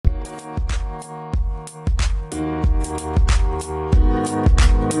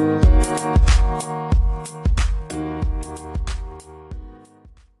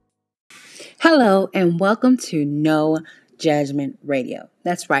and welcome to No Judgment Radio.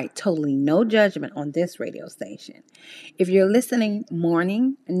 That's right, totally no judgment on this radio station. If you're listening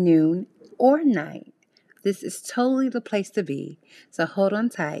morning, noon, or night, this is totally the place to be. So hold on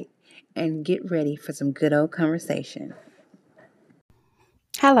tight and get ready for some good old conversation.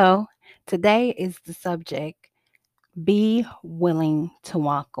 Hello, today is the subject be willing to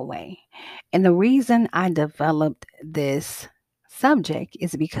walk away. And the reason I developed this subject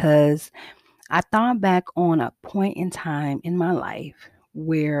is because I thought back on a point in time in my life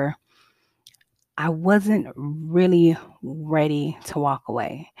where I wasn't really ready to walk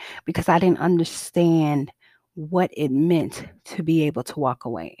away because I didn't understand what it meant to be able to walk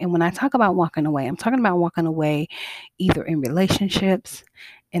away. And when I talk about walking away, I'm talking about walking away either in relationships,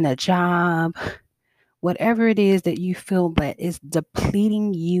 in a job, whatever it is that you feel that is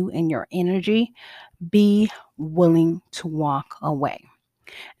depleting you and your energy, be willing to walk away.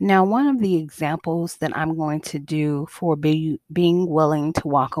 Now, one of the examples that I'm going to do for being willing to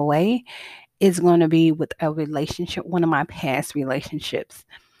walk away is going to be with a relationship, one of my past relationships.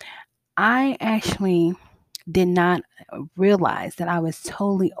 I actually did not realize that I was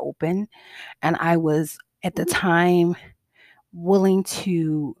totally open and I was at the time willing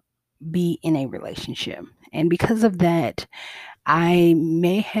to be in a relationship. And because of that, I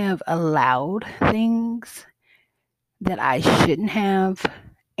may have allowed things that I shouldn't have.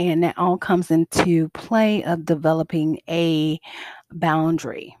 And that all comes into play of developing a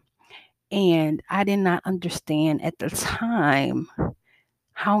boundary. And I did not understand at the time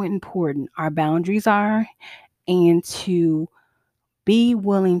how important our boundaries are and to be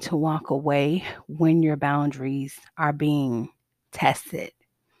willing to walk away when your boundaries are being tested.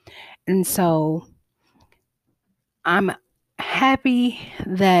 And so I'm happy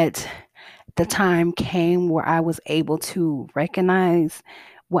that the time came where I was able to recognize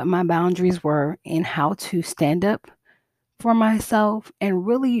what my boundaries were and how to stand up for myself. And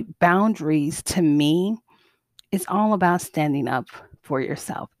really, boundaries to me is all about standing up for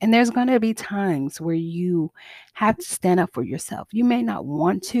yourself. And there's going to be times where you have to stand up for yourself. You may not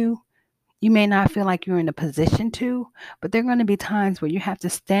want to, you may not feel like you're in a position to, but there are going to be times where you have to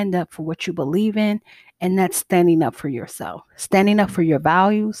stand up for what you believe in, and that's standing up for yourself, standing up for your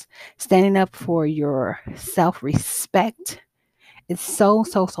values, standing up for your self respect. It's so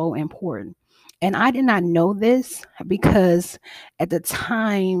important. And I did not know this because at the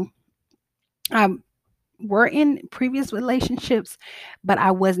time I were in previous relationships, but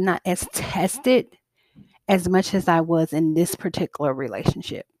I was not as tested as much as I was in this particular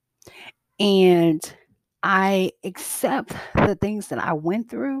relationship. And I accept the things that I went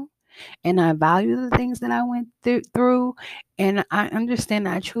through and I value the things that I went through. And I understand,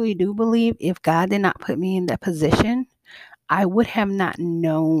 I truly do believe if God did not put me in that position, I would have not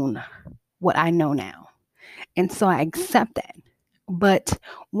known what I know now. And so I accept that. But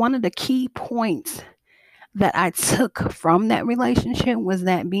one of the key points that I took from that relationship was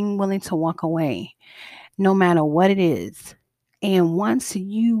that being willing to walk away, no matter what it is. And once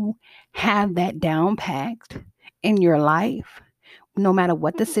you have that down packed in your life, no matter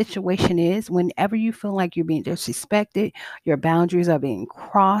what the situation is, whenever you feel like you're being disrespected, your boundaries are being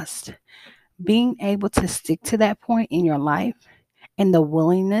crossed, being able to stick to that point in your life and the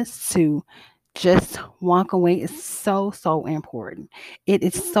willingness to just walk away is so important. It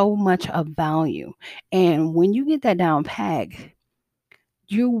is so much of value. And when you get that down pack,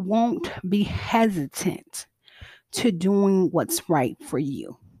 you won't be hesitant to doing what's right for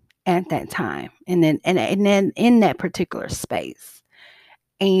you at that time and then in that particular space.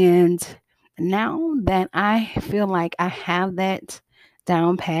 And now that I feel like I have that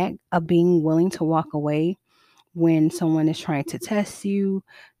down pack of being willing to walk away when someone is trying to test you,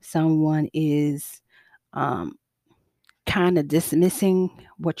 someone is um, kind of dismissing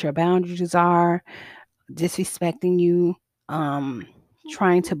what your boundaries are, disrespecting you, um,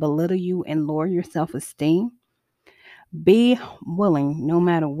 trying to belittle you and lower your self esteem. Be willing, no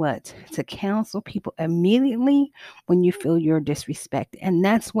matter what, to counsel people immediately when you feel you're disrespected. And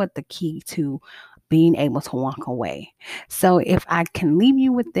that's what the key to being able to walk away. So if I can leave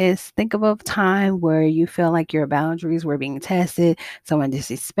you with this, think of a time where you feel like your boundaries were being tested, someone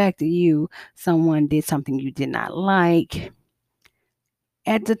disrespected you, someone did something you did not like.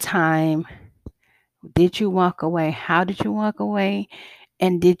 At the time, did you walk away? How did you walk away?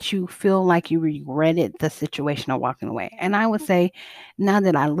 And did you feel like you regretted the situation of walking away? And I would say, now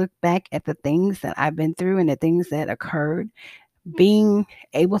that I look back at the things that I've been through and the things that occurred, being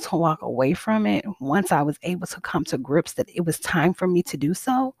able to walk away from it, once I was able to come to grips that it was time for me to do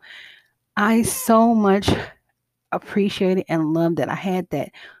so, I so much appreciated and loved that I had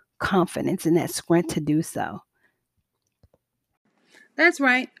that confidence and that strength to do so. That's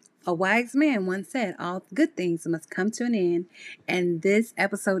right. A wise man once said, all good things must come to an end. And this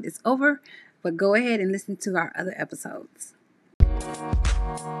episode is over, but go ahead and listen to our other episodes.